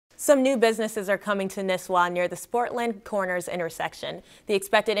Some new businesses are coming to Nisswa near the Sportland Corners intersection. The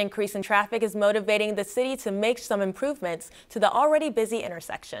expected increase in traffic is motivating the city to make some improvements to the already busy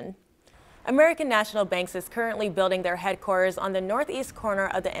intersection. American National Bank is currently building their headquarters on the northeast corner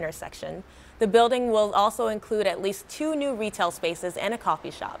of the intersection. The building will also include at least 2 new retail spaces and a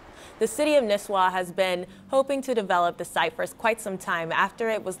coffee shop. The city of Nisswa has been hoping to develop the site for quite some time after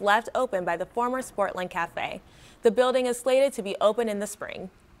it was left open by the former Sportland Cafe. The building is slated to be open in the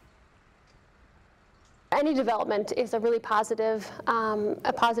spring. Any development is a really positive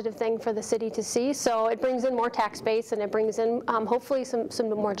thing for the city to see. So it brings in more tax base and it brings in hopefully some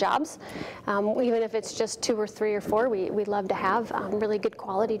more jobs. Even if it's just 2 or 3 or 4, we'd love to have really good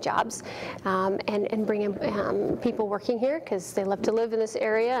quality jobs and bring in people working here because they love to live in this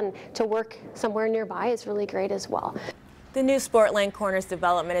area, and to work somewhere nearby is really great as well. The new Sportland Corners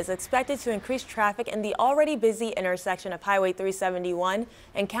development is expected to increase traffic in the already busy intersection of Highway 371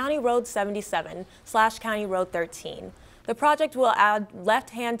 and County Road 77/County Road 13. The project will add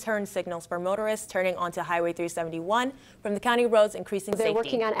left-hand turn signals for motorists turning onto Highway 371 from the county roads, increasing safety. They're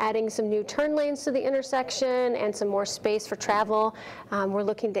working on adding some new turn lanes to the intersection and some more space for travel. We're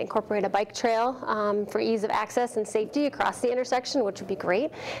looking to incorporate a bike trail for ease of access and safety across the intersection, which would be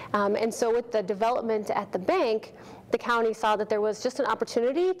great. And so with the development at the bank, the county saw that there was just an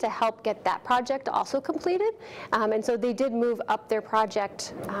opportunity to help get that project also completed. And so they did move up their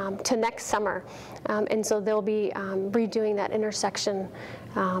project to next summer. And so they'll be redoing that intersection,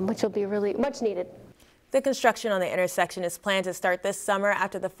 which will be really much needed. The construction on the intersection is planned to start this summer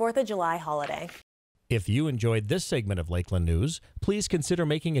after the 4th of July holiday. If you enjoyed this segment of Lakeland News, please consider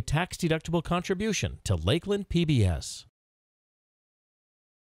making a tax-deductible contribution to Lakeland PBS.